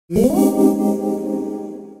Hey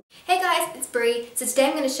guys, it's Brie. So today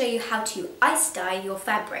I'm going to show you how to ice dye your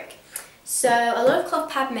fabric. So a lot of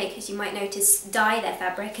cloth pad makers, you might notice, dye their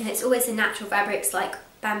fabric, and it's always the natural fabrics like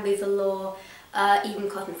bamboo velour, even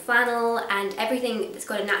cotton flannel, and everything that's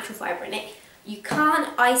got a natural fibre in it. You can't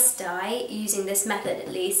ice dye, using this method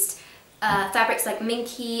at least, fabrics like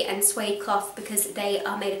minky and suede cloth because they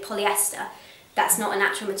are made of polyester. That's not a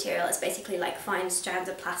natural material, it's basically like fine strands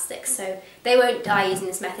of plastic, so they won't dye using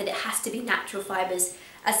this method. It has to be natural fibres,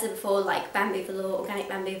 as I said before, like bamboo velour, organic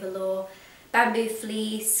bamboo velour, bamboo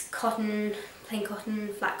fleece, cotton, plain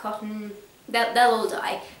cotton, flat cotton. They'll all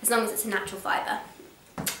dye, as long as it's a natural fibre.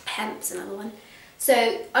 Hemp's another one. So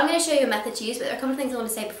I'm going to show you a method to use, but there are a couple of things I want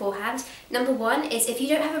to say beforehand. Number one is if you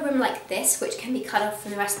don't have a room like this, which can be cut off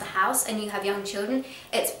from the rest of the house, and you have young children,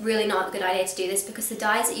 it's really not a good idea to do this because the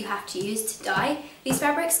dyes that you have to use to dye these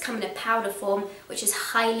fabrics come in a powder form, which is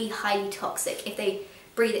highly, highly toxic if they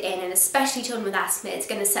breathe it in, and especially children with asthma, it's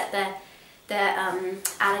going to set their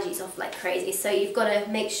allergies off like crazy. So you've got to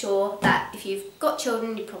make sure that if you've got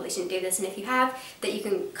children, you probably shouldn't do this, and if you have, that you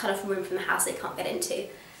can cut off a room from the house they can't get into.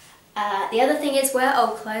 The other thing is, wear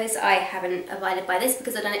old clothes. I haven't abided by this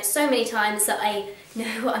because I've done it so many times that I know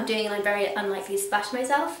what I'm doing and I'm very unlikely to splash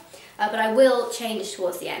myself. But I will change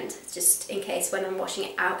towards the end, just in case when I'm washing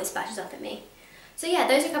it out it splashes up at me. So yeah,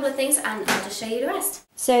 those are a couple of things, and I'll just show you the rest.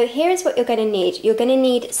 So here is what you're going to need. You're going to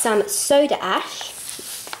need some soda ash.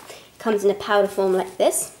 It comes in a powder form like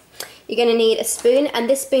this. You're going to need a spoon, and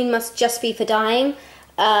this spoon must just be for dyeing.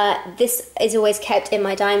 This is always kept in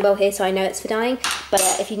my dyeing bowl here, so I know it's for dyeing, but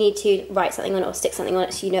if you need to write something on it or stick something on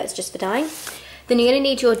it so you know it's just for dyeing. Then you're going to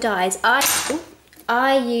need your dyes. I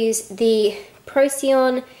use the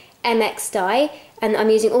Procyon MX dye, and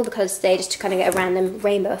I'm using all the colours today just to kind of get a random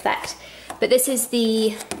rainbow effect. But this is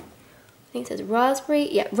the, I think it says raspberry,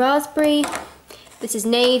 yeah, raspberry, this is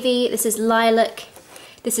navy, this is lilac,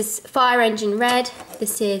 this is fire engine red,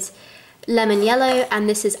 this is lemon yellow, and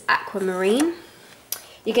this is aquamarine.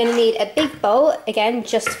 You're going to need a big bowl, again,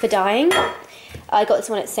 just for dyeing. I got this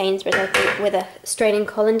one at Sainsbury's, I think, with a straining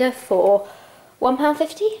colander for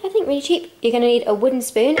 £1.50, I think, really cheap. You're going to need a wooden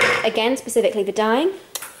spoon, again, specifically for dyeing.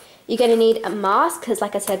 You're going to need a mask, because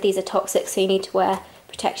like I said, these are toxic, so you need to wear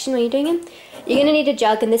protection when you're doing them. You're going to need a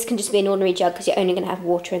jug, and this can just be an ordinary jug, because you're only going to have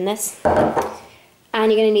water in this. And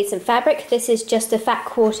you're going to need some fabric. This is just a fat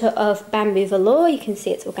quarter of bamboo velour. You can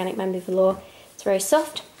see it's organic bamboo velour. It's very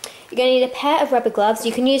soft. You're going to need a pair of rubber gloves.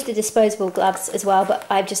 You can use the disposable gloves as well, but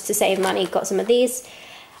I've just, to save money, got some of these.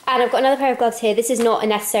 And I've got another pair of gloves here. This is not a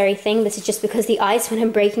necessary thing. This is just because the ice, when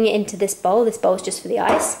I'm breaking it into this bowl is just for the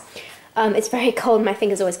ice. It's very cold, my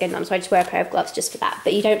fingers always get numb, so I just wear a pair of gloves just for that,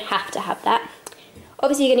 but you don't have to have that.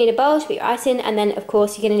 Obviously you're going to need a bowl to put your ice in, and then of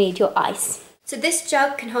course you're going to need your ice. So this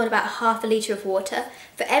jug can hold about ½ litre of water.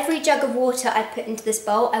 For every jug of water I put into this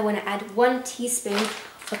bowl, I want to add 1 teaspoon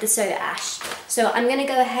of the soda ash. So I'm going to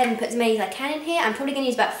go ahead and put as many as I can in here. I'm probably going to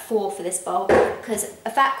use about 4 for this bowl because a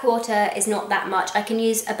fat quarter is not that much. I can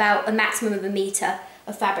use about a maximum of 1 metre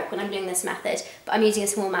of fabric when I'm doing this method, but I'm using a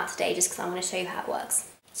small amount today just because I want to show you how it works.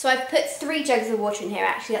 So I've put 3 jugs of water in here,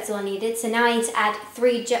 actually that's all I needed. So now I need to add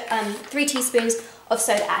 3 teaspoons of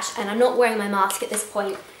soda ash, and I'm not wearing my mask at this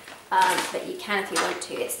point, but you can if you want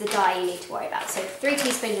to. It's the dye you need to worry about. So 3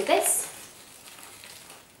 teaspoons of this.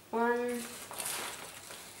 1,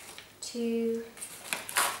 2,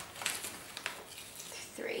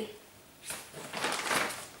 3.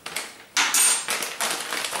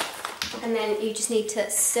 And then you just need to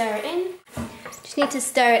stir it in.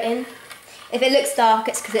 If it looks dark,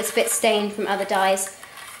 it's because it's a bit stained from other dyes.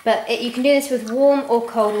 But you can do this with warm or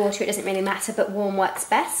cold water, it doesn't really matter, but warm works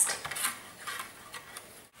best.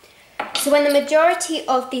 So when the majority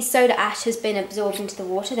of the soda ash has been absorbed into the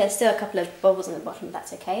water, there's still a couple of bubbles on the bottom, but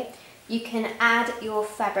that's okay. You can add your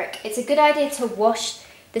fabric. It's a good idea to wash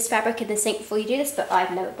this fabric in the sink before you do this, but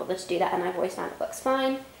I've never bothered to do that and I've always found it works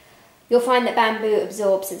fine. You'll find that bamboo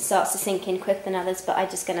absorbs and starts to sink in quicker than others, but I'm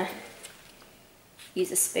just going to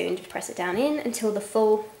use a spoon to press it down in until the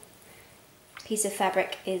full piece of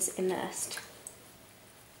fabric is immersed.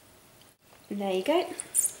 And there you go.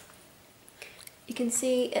 You can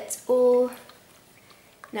see it's all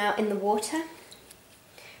now in the water.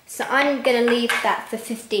 So I'm going to leave that for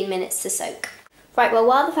 15 minutes to soak. Right, well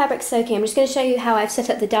while the fabric's soaking, I'm just going to show you how I've set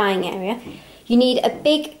up the dyeing area. You need a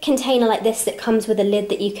big container like this that comes with a lid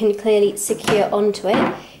that you can clearly secure onto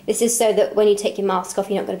it. This is so that when you take your mask off,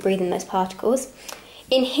 you're not going to breathe in those particles.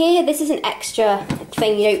 In here, this is an extra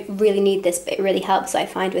thing, you don't really need this, but it really helps, I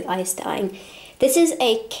find, with ice dyeing. This is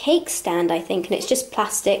a cake stand, I think, and it's just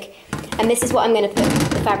plastic, and this is what I'm going to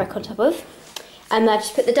put the fabric on top of. And I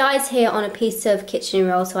just put the dyes here on a piece of kitchen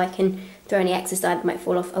roll so I can throw any excess dye that might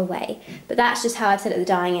fall off away. But that's just how I've set up the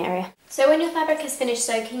dyeing area. So when your fabric has finished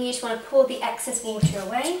soaking, you just want to pour the excess water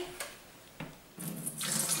away.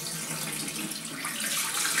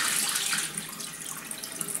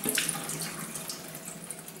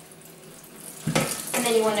 And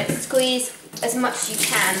then you want to squeeze as much as you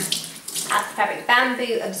can out the fabric.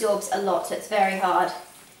 Bamboo absorbs a lot, so it's very hard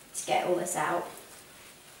to get all this out.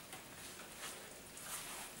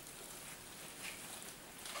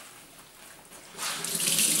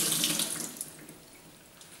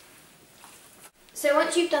 So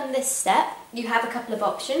once you've done this step, you have a couple of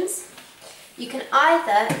options. You can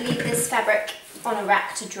either leave this fabric on a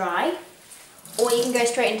rack to dry, or you can go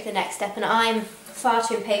straight into the next step, and I'm far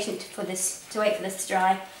too impatient to wait for this to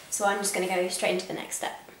dry, so I'm just going to go straight into the next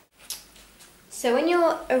step. So when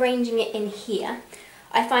you're arranging it in here,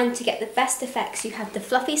 I find to get the best effects, you have the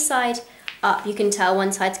fluffy side up. You can tell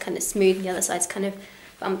one side's kind of smooth and the other side's kind of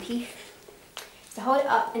bumpy. So hold it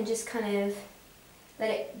up and just kind of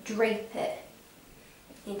let it drape it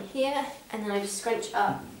in here, and then I just scrunch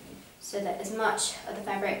up so that as much of the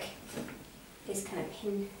fabric is kind of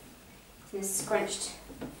in a scrunched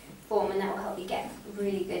form, and that will help you get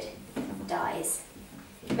really good dyes.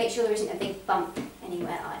 Make sure there isn't a big bump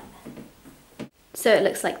anywhere either. So it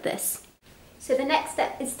looks like this. So the next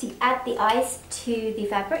step is to add the ice to the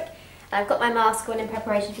fabric. I've got my mask on in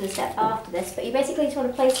preparation for the step after this, but you basically just want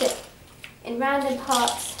to place it in random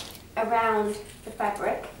parts around the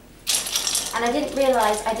fabric. And I didn't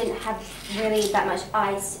realise I didn't have really that much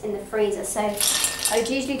ice in the freezer, so I would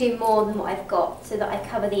usually do more than what I've got so that I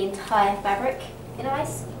cover the entire fabric in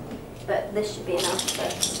ice, but this should be enough for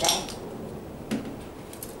today.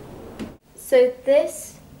 So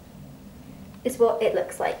this is what it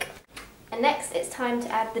looks like. And next it's time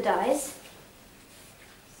to add the dyes.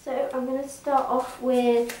 So I'm going to start off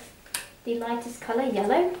with the lightest colour,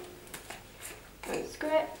 yellow. Unscrew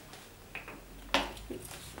it.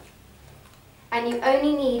 And you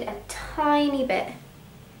only need a tiny bit,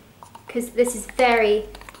 because this is very,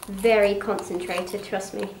 very concentrated,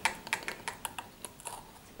 trust me.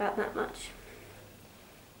 It's about that much.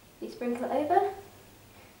 You sprinkle it over.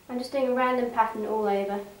 I'm just doing a random pattern all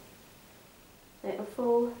over, so it'll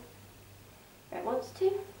fall where it wants to.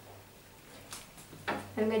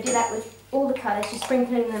 I'm going to do that with all the colours, just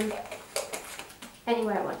sprinkling them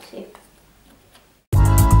anywhere I want to.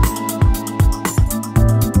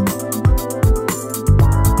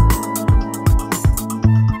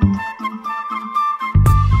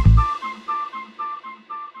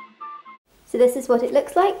 So this is what it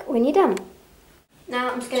looks like when you're done.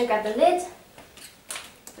 Now I'm just going to grab the lid,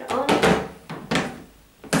 put it on.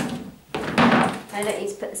 I don't need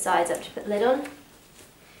to put the sides up to put the lid on.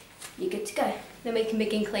 You're good to go. Then we can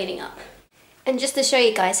begin cleaning up. And just to show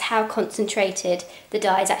you guys how concentrated the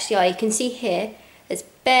dyes actually are, you can see here there's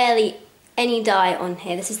barely any dye on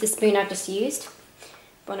here. This is the spoon I've just used.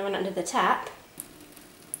 I want to run under the tap.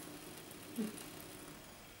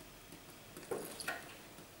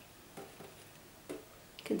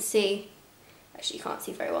 You can see, actually you can't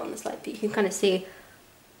see very well on this light, but you can kind of see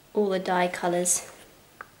all the dye colours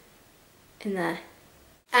in there.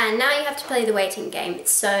 And now you have to play the waiting game.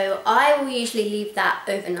 So I will usually leave that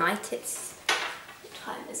overnight. It's, what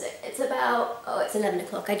time is it? It's about, oh, it's 11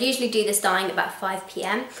 o'clock. I'd usually do this dyeing about 5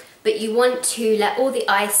 p.m. But you want to let all the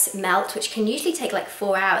ice melt, which can usually take like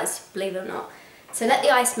 4 hours, believe it or not. So let the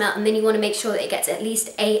ice melt, and then you want to make sure that it gets at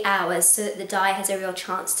least 8 hours so that the dye has a real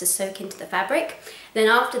chance to soak into the fabric. Then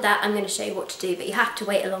after that, I'm going to show you what to do, but you have to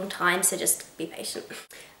wait a long time, so just be patient.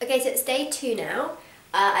 Okay, so it's day 2 now.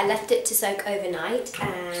 I left it to soak overnight,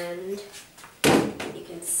 and you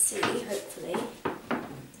can see, hopefully,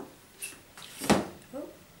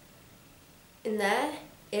 in there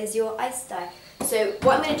is your ice dye. So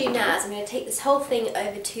what I'm going to do now is I'm going to take this whole thing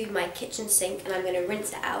over to my kitchen sink, and I'm going to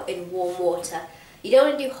rinse it out in warm water. You don't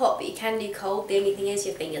want to do hot, but you can do cold. The only thing is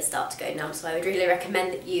your fingers start to go numb, so I would really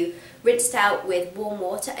recommend that you rinse it out with warm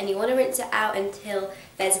water, and you want to rinse it out until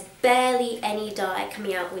there's barely any dye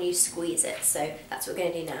coming out when you squeeze it. So that's what we're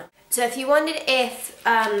going to do now. So if you wondered if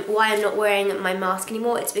why I'm not wearing my mask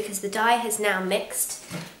anymore, it's because the dye has now mixed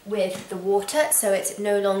with the water, so it's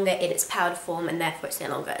no longer in its powder form, and therefore it's no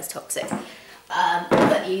longer as toxic.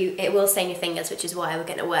 But it will stain your fingers, which is why we're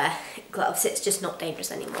going to wear gloves. It's just not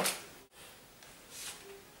dangerous anymore.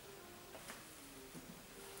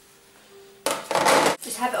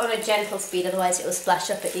 Just have it on a gentle speed, otherwise it will splash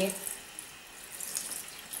up at you.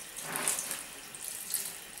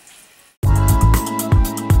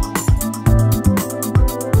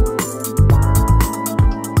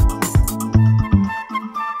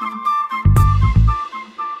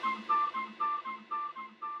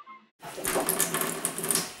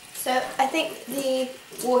 So I think the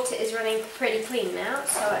water is running pretty clean now,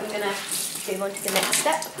 so I'm going to move on to the next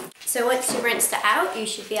step. So once you've rinsed it out, you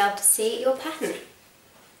should be able to see your pattern.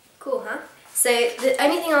 Cool, huh? So the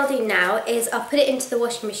only thing I'll do now is I'll put it into the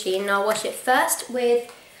washing machine and I'll wash it first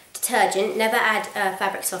with detergent. Never add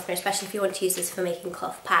fabric softener, especially if you want to use this for making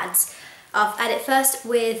cloth pads. I'll add it first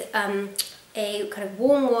with a kind of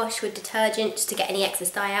warm wash with detergent just to get any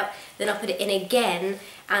excess dye out. Then I'll put it in again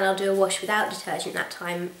and I'll do a wash without detergent that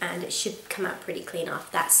time, and it should come out pretty clean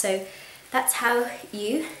after that. So that's how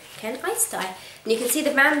you can ice dye. And you can see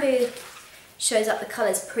the bamboo shows up the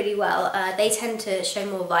colours pretty well. They tend to show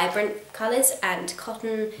more vibrant colours, and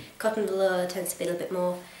cotton velour tends to be a little bit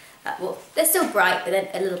more, well, they're still bright, but then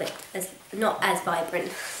a little bit not as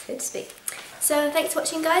vibrant, so to speak. So thanks for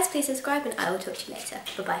watching, guys. Please subscribe and I will talk to you later.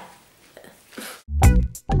 Bye bye.